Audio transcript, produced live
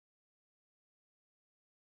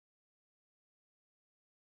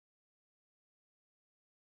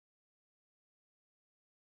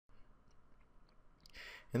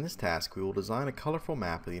In this task, we will design a colorful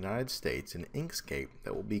map of the United States in Inkscape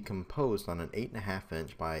that will be composed on an 8.5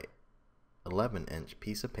 inch by 11 inch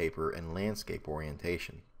piece of paper in landscape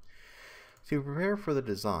orientation. To prepare for the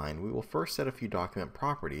design, we will first set a few document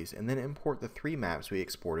properties and then import the 3 maps we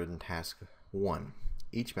exported in task 1.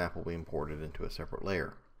 Each map will be imported into a separate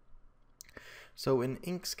layer. So in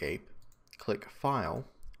Inkscape, click File,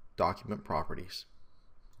 Document Properties.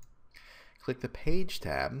 Click the Page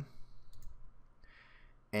tab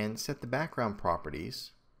and set the background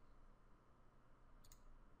properties,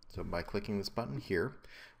 so by clicking this button here,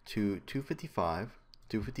 to 255,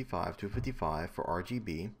 255, 255 for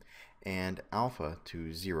RGB and alpha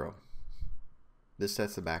to 0. This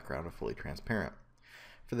sets the background to fully transparent.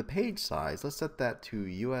 For the page size, let's set that to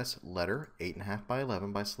US letter 8.5 by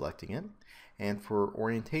 11 by selecting it, and for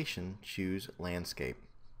orientation, choose landscape.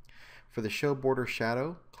 For the show border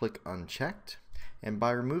shadow, click unchecked. And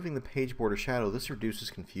by removing the page border shadow, this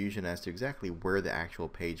reduces confusion as to exactly where the actual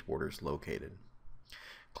page border is located.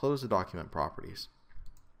 Close the document properties.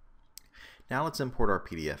 Now let's import our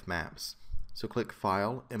PDF maps. So click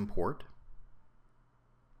File, Import.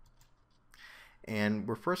 And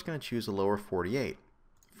we're first going to choose a lower 48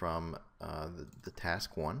 from the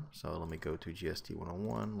task 1. So let me go to GST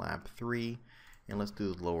 101, Lab 3, and let's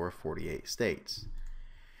do the lower 48 states.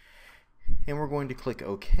 And we're going to click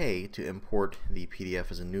OK to import the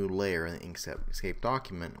PDF as a new layer in the Inkscape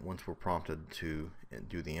document once we're prompted to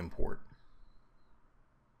do the import.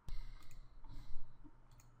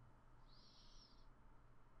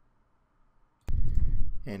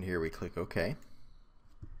 And here we click OK.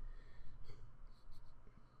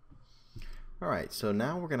 Alright, so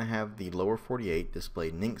now we're going to have the lower 48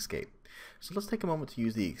 displayed in Inkscape. So let's take a moment to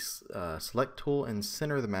use the select tool and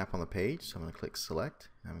center the map on the page. So I'm going to click select.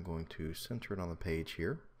 I'm going to center it on the page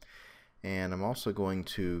here. And I'm also going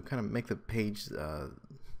to kind of make the page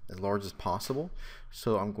as large as possible.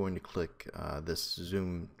 So I'm going to click this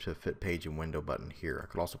zoom to fit page and window button here.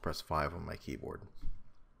 I could also press 5 on my keyboard.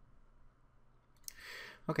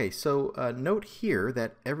 Okay, so note here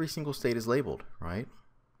that every single state is labeled, right?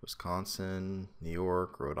 Wisconsin, New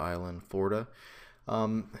York, Rhode Island, Florida.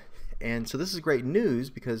 And so this is great news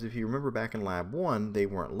because if you remember back in Lab 1, they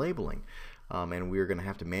weren't labeling. And we were going to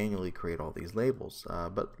have to manually create all these labels.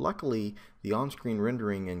 But luckily, the on-screen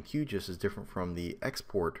rendering in QGIS is different from the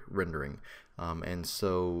export rendering. And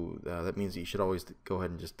so that means that you should always go ahead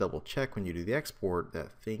and just double check when you do the export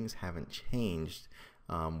that things haven't changed,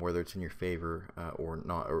 whether it's in your favor or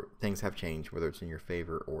not, or things have changed whether it's in your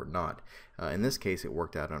favor or not. In this case, it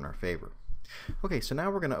worked out in our favor. Okay, so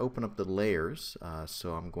now we're going to open up the layers.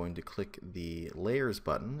 So I'm going to click the layers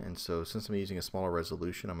button, and so since I'm using a smaller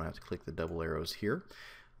resolution, I'm going to have to click the double arrows here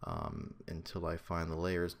until I find the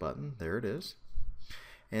layers button. There it is.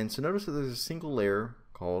 And so notice that there's a single layer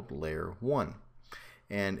called layer 1.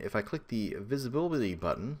 And if I click the visibility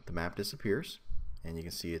button, the map disappears, and you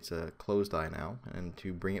can see it's a closed eye now. And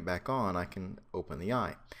to bring it back on, I can open the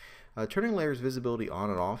eye. Turning layers visibility on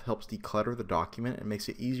and off helps declutter the document and makes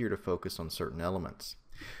it easier to focus on certain elements.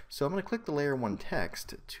 So I'm going to click the layer 1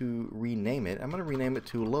 text to rename it. I'm going to rename it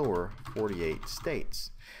to lower 48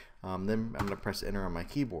 states. Then I'm going to press enter on my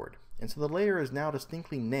keyboard. And so the layer is now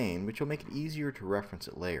distinctly named, which will make it easier to reference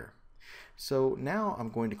it later. So now I'm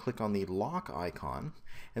going to click on the lock icon,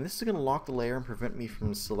 and this is going to lock the layer and prevent me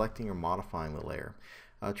from selecting or modifying the layer.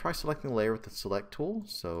 Try selecting the layer with the select tool.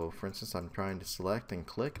 So for instance, I'm trying to select and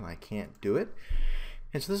click and I can't do it.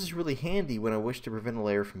 And so this is really handy when I wish to prevent a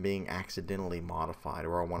layer from being accidentally modified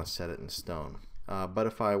or I want to set it in stone. But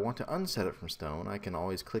if I want to unset it from stone, I can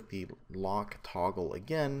always click the lock toggle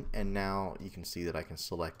again, and now you can see that I can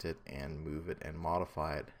select it and move it and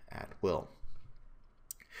modify it at will.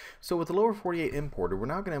 So with the lower 48 imported, we're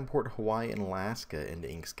now going to import Hawaii and Alaska into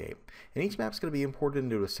Inkscape. And each map is going to be imported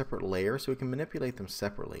into a separate layer so we can manipulate them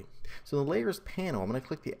separately. So in the Layers panel, I'm going to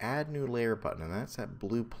click the Add New Layer button, and that's that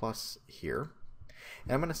blue plus here.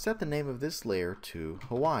 And I'm going to set the name of this layer to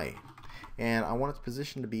Hawaii. And I want its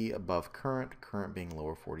position to be above current being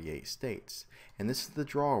lower 48 states. And this is the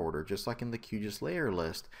draw order. Just like in the QGIS layer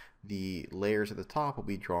list, the layers at the top will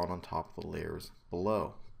be drawn on top of the layers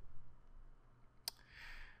below.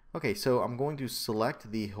 Okay, so I'm going to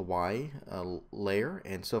select the Hawaii layer,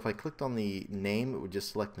 and so if I clicked on the name, it would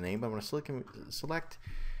just select the name, but I'm going to select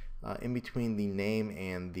in between the name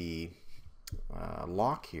and the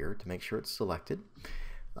lock here to make sure it's selected.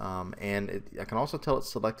 I can also tell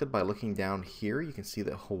it's selected by looking down here. You can see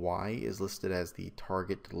that Hawaii is listed as the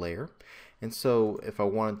target layer, and so if I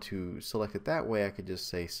wanted to select it that way, I could just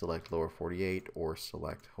say select lower 48 or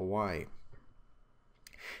select Hawaii.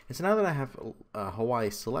 And so now that I have Hawaii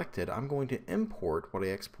selected, I'm going to import what I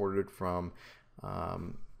exported from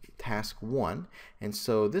task 1. And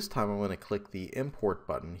so this time I'm going to click the import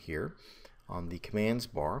button here on the commands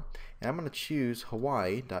bar, and I'm going to choose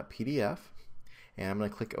hawaii.pdf, and I'm going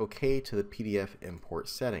to click OK to the PDF import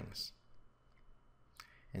settings.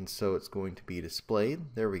 And so it's going to be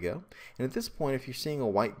displayed. There we go. And at this point, if you're seeing a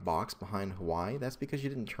white box behind Hawaii, that's because you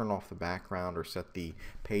didn't turn off the background or set the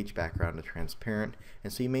page background to transparent.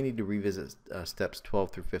 And so you may need to revisit steps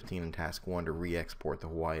 12 through 15 in task 1 to re-export the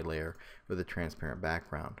Hawaii layer with a transparent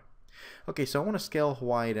background. Okay, so I want to scale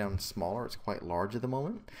Hawaii down smaller. It's quite large at the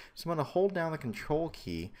moment. So I'm going to hold down the control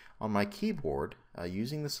key on my keyboard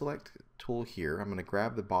using the select tool here. I'm going to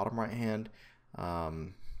grab the bottom right hand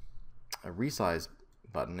resize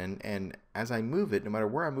button, and as I move it, no matter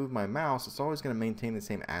where I move my mouse, it's always going to maintain the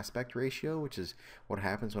same aspect ratio, which is what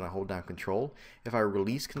happens when I hold down control. If I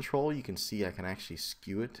release control, you can see I can actually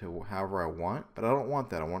skew it to however I want, but I don't want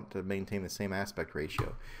that. I want to maintain the same aspect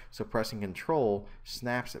ratio. So pressing control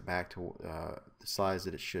snaps it back to the size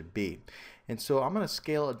that it should be. And so I'm going to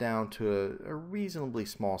scale it down to a reasonably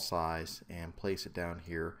small size and place it down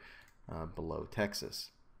here below Texas.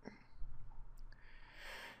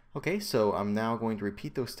 Okay, so I'm now going to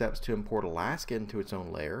repeat those steps to import Alaska into its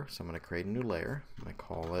own layer. So I'm going to create a new layer. I'm going to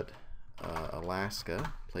call it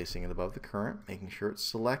Alaska, placing it above the current, making sure it's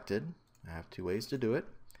selected. I have two ways to do it.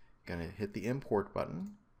 I'm going to hit the import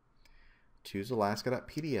button, choose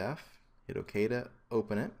alaska.pdf, hit OK to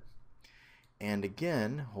open it, and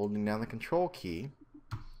again, holding down the control key,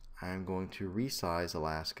 I'm going to resize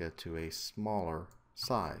Alaska to a smaller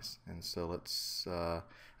size. And so let's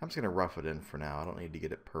I'm just going to rough it in for now. I don't need to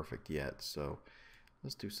get it perfect yet, so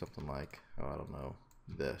let's do something like, oh, I don't know,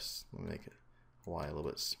 this. Let me make it Hawaii a little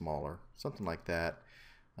bit smaller, something like that.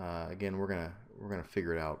 Again, we're gonna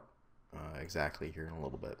figure it out exactly here in a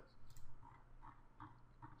little bit.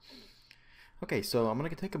 Okay, so I'm going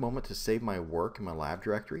to take a moment to save my work in my lab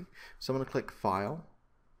directory. So I'm going to click File,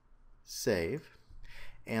 Save,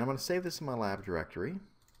 and I'm going to save this in my lab directory.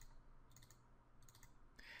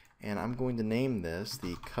 And I'm going to name this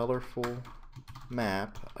the colorful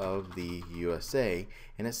map of the USA,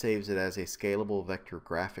 and it saves it as a scalable vector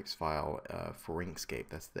graphics file for Inkscape.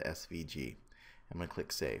 That's the SVG. I'm going to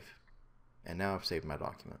click Save. And now I've saved my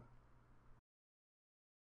document.